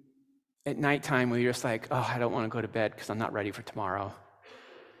at nighttime where you're just like, oh, I don't want to go to bed because I'm not ready for tomorrow.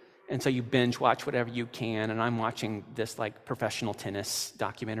 And so you binge watch whatever you can. And I'm watching this like professional tennis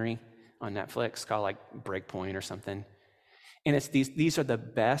documentary on Netflix called like Breakpoint or something. And it's these are the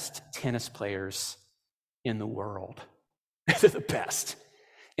best tennis players in the world. They're the best.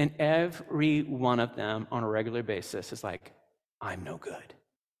 And every one of them on a regular basis is like, I'm no good.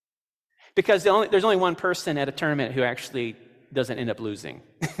 Because there's only one person at a tournament who actually doesn't end up losing.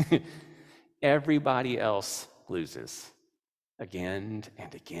 Everybody else loses again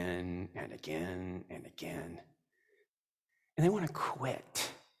and again and again and again. And they want to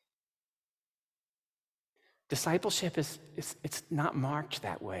quit. Discipleship it's not marked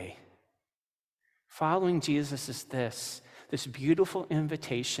that way. Following Jesus is this beautiful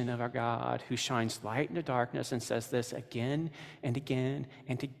invitation of our God who shines light into darkness and says this again and again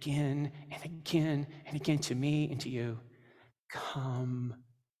and again and again and again to me and to you. Come,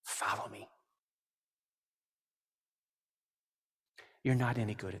 follow me. You're not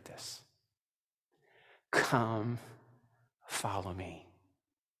any good at this. Come, follow me.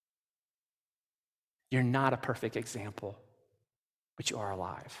 You're not a perfect example, but you are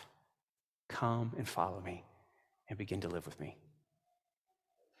alive. Come and follow me and begin to live with me.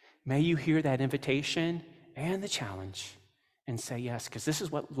 May you hear that invitation and the challenge and say yes, because this is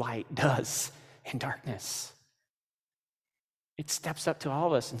what light does in darkness. It steps up to all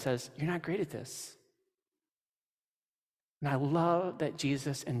of us and says, you're not great at this. And I love that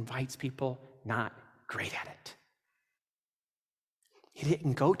Jesus invites people not great at it. He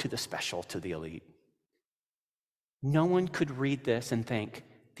didn't go to the special, to the elite. No one could read this and think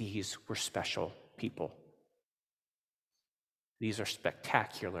these were special people. These are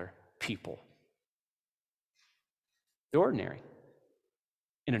spectacular people. They're ordinary.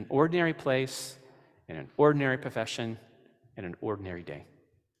 In an ordinary place, in an ordinary profession, in an ordinary day.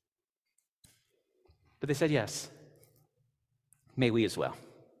 But they said yes. May we as well.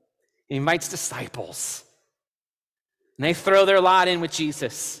 He invites disciples. And they throw their lot in with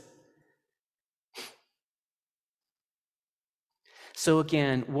Jesus. So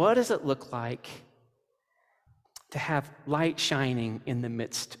again, what does it look like to have light shining in the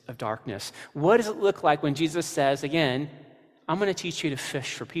midst of darkness? What does it look like when Jesus says, again, I'm going to teach you to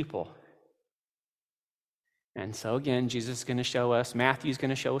fish for people? And so again, Jesus is going to show us, Matthew's going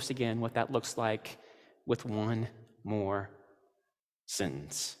to show us again what that looks like with one more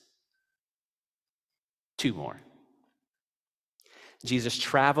sentence. 2 more. Jesus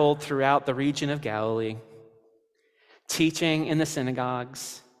traveled throughout the region of Galilee, teaching in the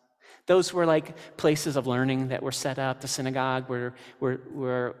synagogues. Those were like places of learning that were set up. The synagogue were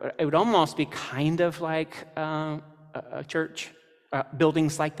it would almost be kind of like a church,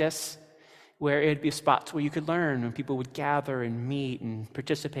 buildings like this, where it'd be spots where you could learn and people would gather and meet and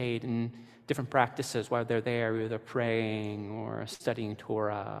participate in different practices while they're there, either praying or studying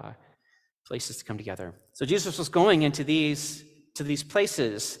Torah, places to come together. So Jesus was going into these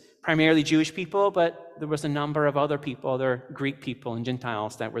places, primarily Jewish people, but there was a number of other people, other Greek people and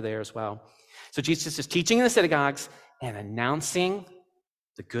Gentiles that were there as well. So Jesus is teaching in the synagogues and announcing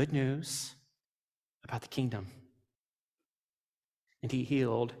the good news about the kingdom. And he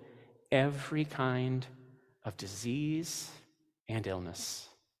healed every kind of disease and illness.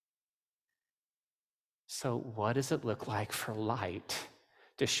 So what does it look like for light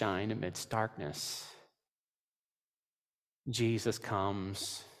to shine amidst darkness? Jesus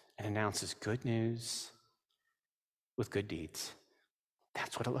comes and announces good news with good deeds.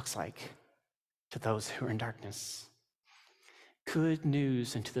 That's what it looks like to those who are in darkness. Good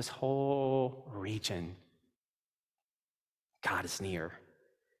news into this whole region. God is near.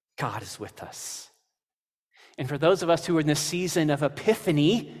 God is with us. And for those of us who are in the season of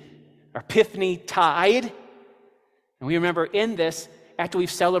Epiphany, or Epiphany tide, And we remember in this, after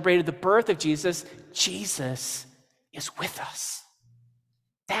we've celebrated the birth of Jesus, Jesus is with us.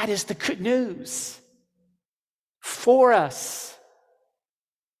 That is the good news. For us,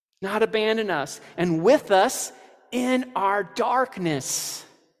 not abandon us, and with us in our darkness.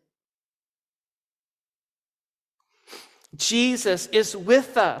 Jesus is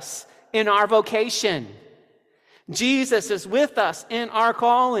with us in our vocation. Jesus is with us in our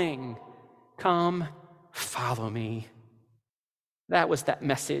calling. Come, follow me. That was that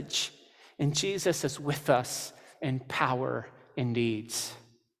message. And Jesus is with us in power and deeds,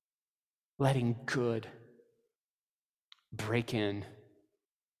 letting good break in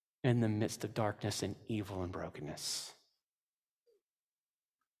the midst of darkness and evil and brokenness.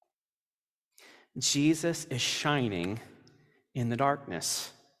 Jesus is shining in the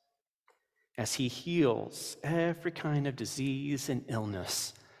darkness as he heals every kind of disease and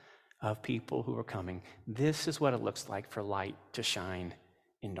illness of people who are coming. This is what it looks like for light to shine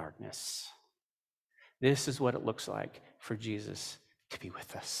in darkness. This is what it looks like for Jesus to be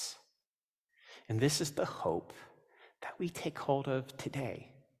with us. And this is the hope that we take hold of today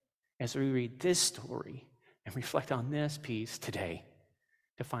as we read this story and reflect on this piece today,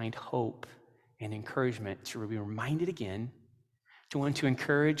 to find hope and encouragement, to be reminded again, to want to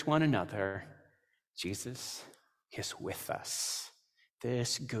encourage one another. Jesus is with us.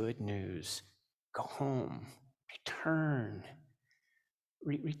 This good news. Go home. Return.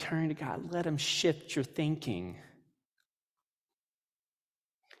 Return to God. Let him shift your thinking.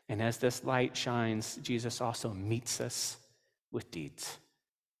 And as this light shines, Jesus also meets us with deeds.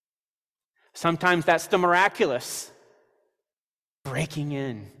 Sometimes that's the miraculous, breaking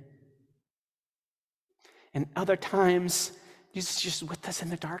in. And other times, Jesus is just with us in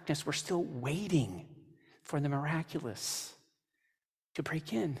the darkness. We're still waiting for the miraculous to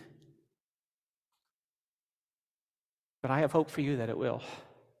break in. But I have hope for you that it will,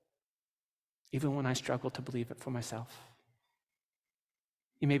 even when I struggle to believe it for myself.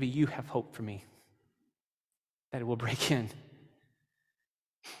 And maybe you have hope for me that it will break in.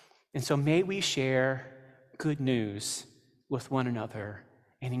 And so may we share good news with one another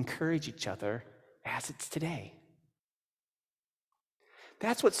and encourage each other as it's today.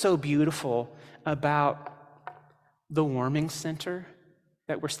 That's what's so beautiful about the warming center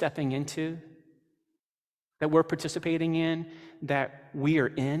that we're stepping into, that we're participating in, that we are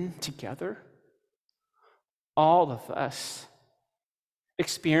in together. All of us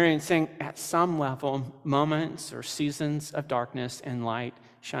experiencing at some level moments or seasons of darkness and light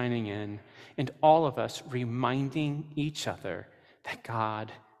shining in, and all of us reminding each other that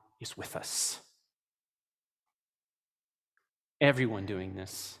God is with us. Everyone doing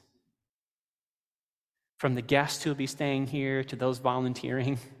this. From the guests who will be staying here to those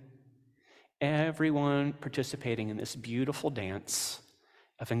volunteering, everyone participating in this beautiful dance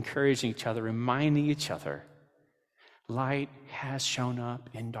of encouraging each other, reminding each other, light has shown up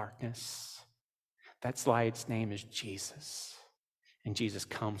in darkness. That light's name is Jesus. And Jesus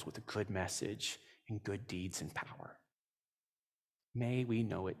comes with a good message and good deeds and power. May we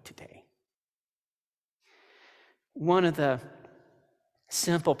know it today. One of the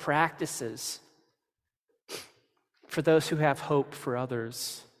simple practices for those who have hope for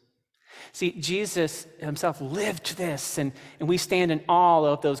others. See, Jesus himself lived this, and we stand in awe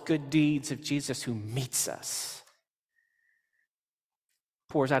of those good deeds of Jesus who meets us,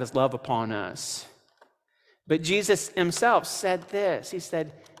 pours out his love upon us. But Jesus himself said this. He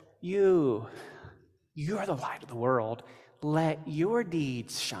said, you are the light of the world. Let your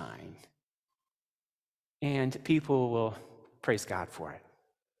deeds shine. And people will praise God for it.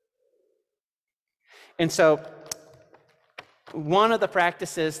 And so, one of the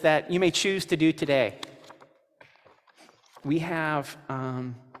practices that you may choose to do today, we have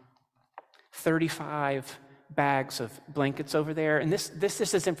 35 bags of blankets over there. And this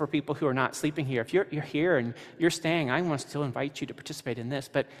isn't for people who are not sleeping here. If you're here and you're staying, I want to still invite you to participate in this.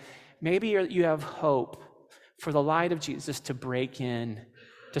 But maybe you have hope for the light of Jesus to break in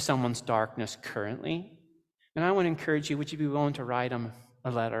to someone's darkness currently. And I want to encourage you, would you be willing to write them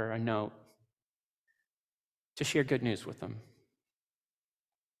a letter, a note, to share good news with them?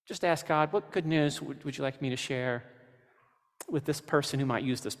 Just ask God, what good news would you like me to share with this person who might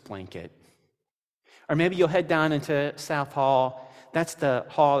use this blanket? Or maybe you'll head down into South Hall. That's the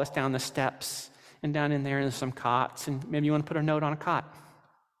hall that's down the steps. And down in there's some cots. And maybe you want to put a note on a cot.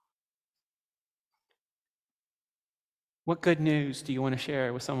 What good news do you want to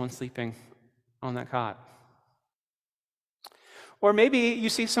share with someone sleeping on that cot? Or maybe you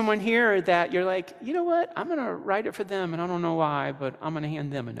see someone here that you're like, you know what? I'm going to write it for them, and I don't know why, but I'm going to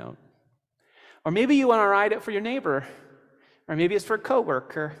hand them a note. Or maybe you want to write it for your neighbor, or maybe it's for a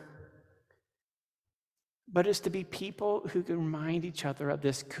coworker. But it's to be people who can remind each other of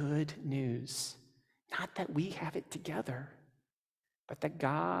this good news. Not that we have it together, but that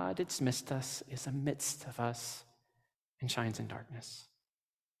God amidst us is amidst of us and shines in darkness.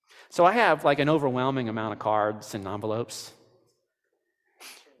 So I have like an overwhelming amount of cards and envelopes.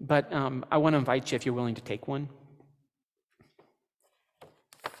 But I want to invite you, if you're willing to take one,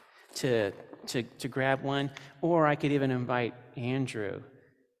 to grab one. Or I could even invite Andrew.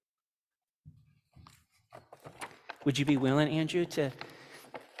 Would you be willing, Andrew, to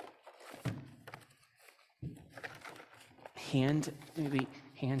hand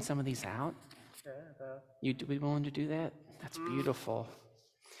some of these out? You'd be willing to do that? That's beautiful.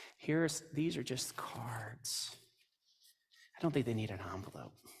 These are just cards. I don't think they need an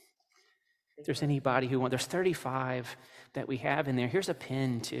envelope. If there's anybody who wants, there's 35 that we have in there. Here's a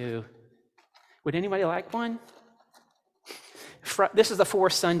pen too. Would anybody like one? This is the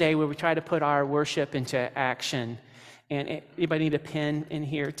fourth Sunday where we try to put our worship into action. And anybody need a pen in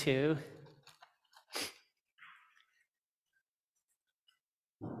here too?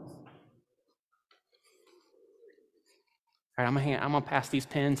 All right, I'm gonna pass these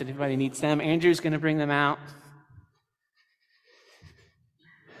pens, and if anybody needs them, Andrew's gonna bring them out.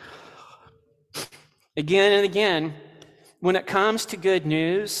 Again and again, when it comes to good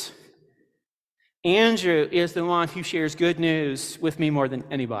news, Andrew is the one who shares good news with me more than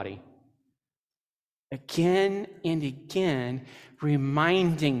anybody. Again and again,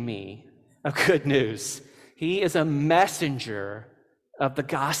 reminding me of good news. He is a messenger of the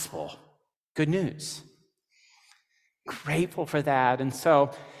gospel, good news. Grateful for that. And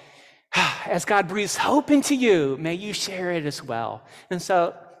so, as God breathes hope into you, may you share it as well. And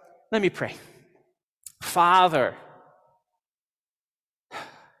so, let me pray. Father,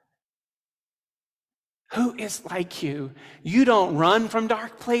 who is like you? You don't run from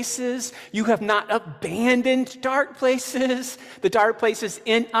dark places. You have not abandoned dark places, the dark places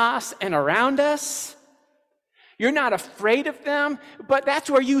in us and around us. You're not afraid of them, but that's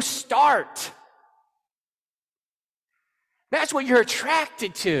where you start. That's what you're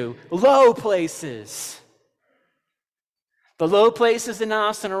attracted to, low places. The low places in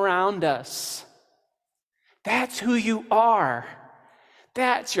us and around us. That's who you are.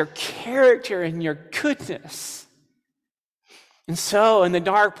 That's your character and your goodness. And so in the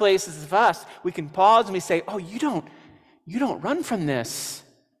dark places of us, we can pause and we say, oh, you don't run from this.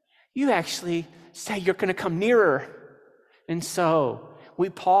 You actually say you're going to come nearer. And so we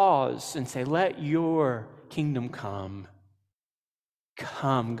pause and say, let your kingdom come.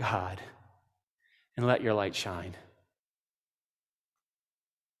 Come, God, and let your light shine.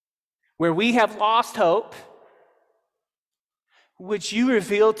 Where we have lost hope, would you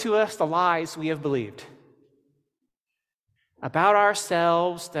reveal to us the lies we have believed about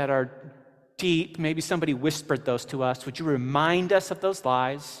ourselves that are deep? Maybe somebody whispered those to us. Would you remind us of those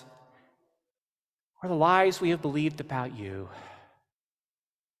lies? Or the lies we have believed about you?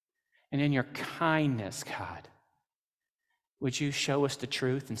 And in your kindness, God, would you show us the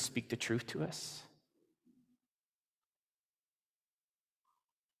truth and speak the truth to us?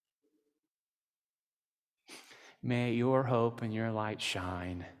 May your hope and your light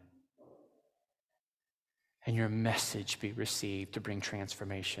shine, and your message be received to bring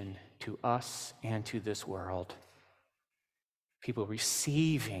transformation to us and to this world. People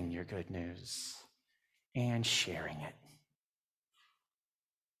receiving your good news and sharing it.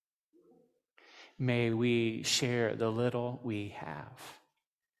 May we share the little we have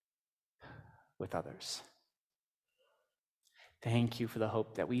with others. Thank you for the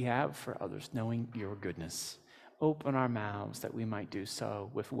hope that we have for others, knowing your goodness. Open our mouths that we might do so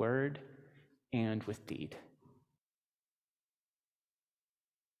with word and with deed.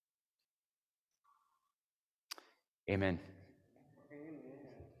 Amen.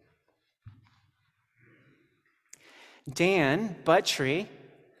 Dan Buttrey,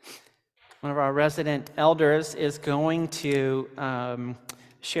 one of our resident elders, is going to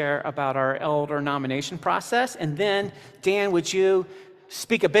share about our elder nomination process. And then, Dan, would you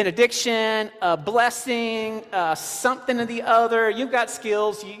speak a benediction, a blessing, something or the other? You've got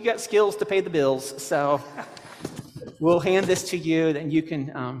skills. You got skills to pay the bills. So we'll hand this to you, then you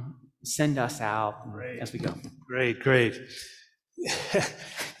can send us out as we go. Great.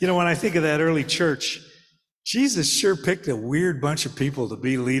 When I think of that early church, Jesus sure picked a weird bunch of people to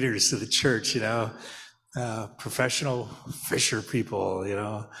be leaders of the church, professional fisher people,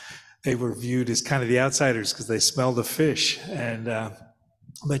 They were viewed as kind of the outsiders because they smelled the fish.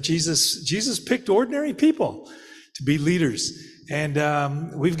 But Jesus picked ordinary people to be leaders.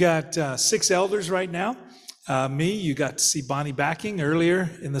 And we've got 6 elders right now. You got to see Bonnie Backing earlier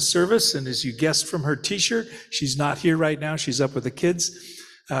in the service, and as you guessed from her t-shirt, she's not here right now. She's up with the kids.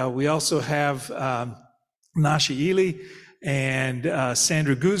 We also have Nasha Ely and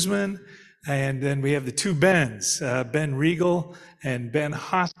Sandra Guzman, and then we have the 2 Bens, Ben Regal and Ben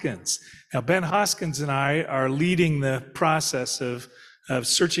Hoskins. Now, Ben Hoskins and I are leading the process of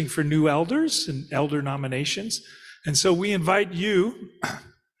searching for new elders and elder nominations. And so we invite you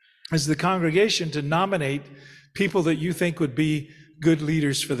as the congregation to nominate people that you think would be good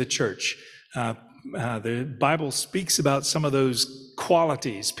leaders for the church. The Bible speaks about some of those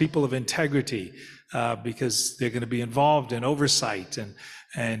qualities, people of integrity, because they're going to be involved in oversight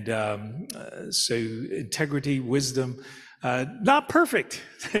and so integrity, wisdom, not perfect.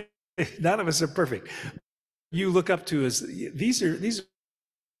 None of us are perfect. You look up to as these are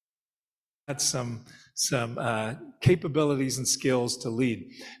some capabilities and skills to lead.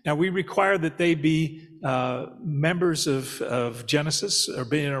 Now, we require that they be members of Genesis or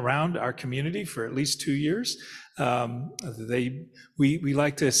been around our community for at least 2 years. We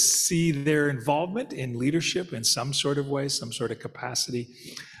like to see their involvement in leadership in some sort of way, some sort of capacity.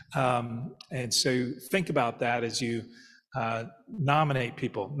 And so think about that as you nominate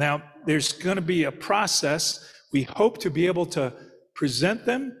people. Now, there's going to be a process. We hope to be able to present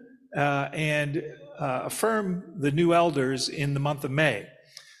them and affirm the new elders in the month of May.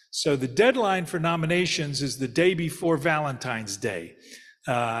 So the deadline for nominations is the day before Valentine's Day.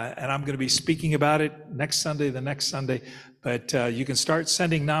 And I'm going to be speaking about it next Sunday, the next Sunday. But you can start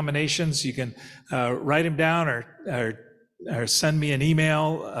sending nominations. You can write them down or send me an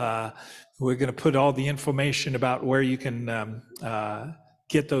email. We're going to put all the information about where you can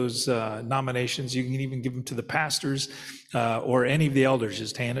get those nominations. You can even give them to the pastors or any of the elders.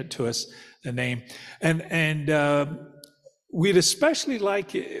 Just hand it to us, the name. And we'd especially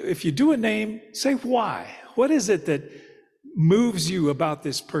like, if you do a name, say why. What is it that moves you about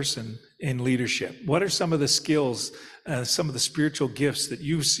this person in leadership? What are some of the skills, some of the spiritual gifts that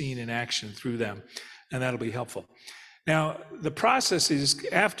you've seen in action through them? And that'll be helpful. Now, the process is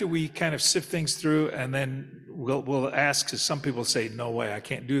after we kind of sift things through, and then we'll ask, because some people say, no way, I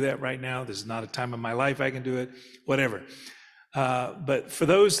can't do that right now. This is not a time in my life I can do it, whatever. But for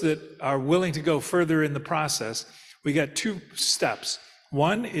those that are willing to go further in the process, we got 2 steps.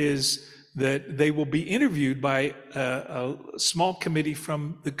 One is that they will be interviewed by a small committee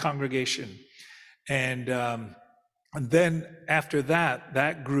from the congregation. And then after that,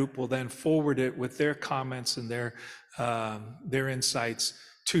 that group will then forward it with their comments and their insights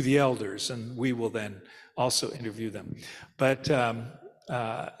to the elders, and we will then also interview them. But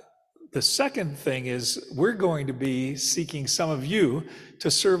the second thing is we're going to be seeking some of you to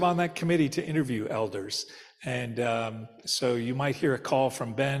serve on that committee to interview elders. And so you might hear a call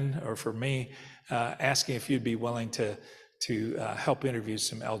from Ben or from me asking if you'd be willing to help interview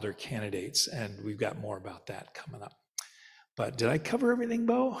some elder candidates. And we've got more about that coming up. But did I cover everything,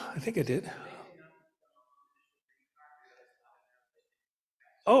 Bo? I think I did.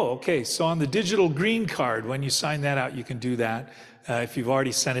 Oh, okay. So on the digital green card, when you sign that out, you can do that. If you've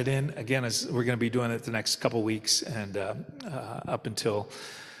already sent it in, again, we're going to be doing it the next couple weeks and up until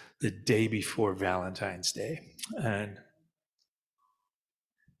the day before Valentine's Day. And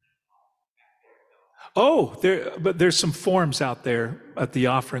but there's some forms out there at the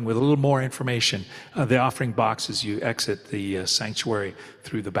offering with a little more information. The offering box as you exit the sanctuary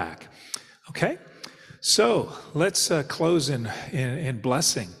through the back. Okay, so let's close in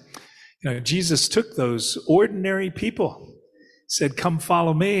blessing. You know, Jesus took those ordinary people, said, "Come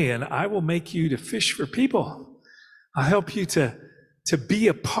follow me, and I will make you to fish for people. I'll help you to be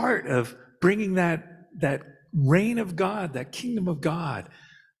a part of bringing that reign of God, that kingdom of God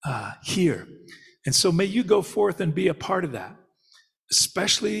here." And so may you go forth and be a part of that,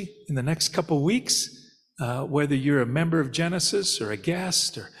 especially in the next couple of weeks, whether you're a member of Genesis or a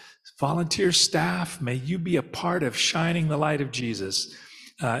guest or volunteer staff, may you be a part of shining the light of Jesus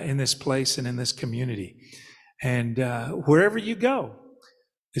in this place and in this community. And wherever you go,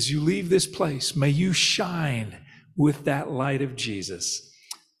 as you leave this place, may you shine with that light of Jesus.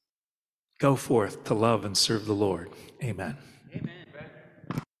 Go forth to love and serve the Lord. Amen.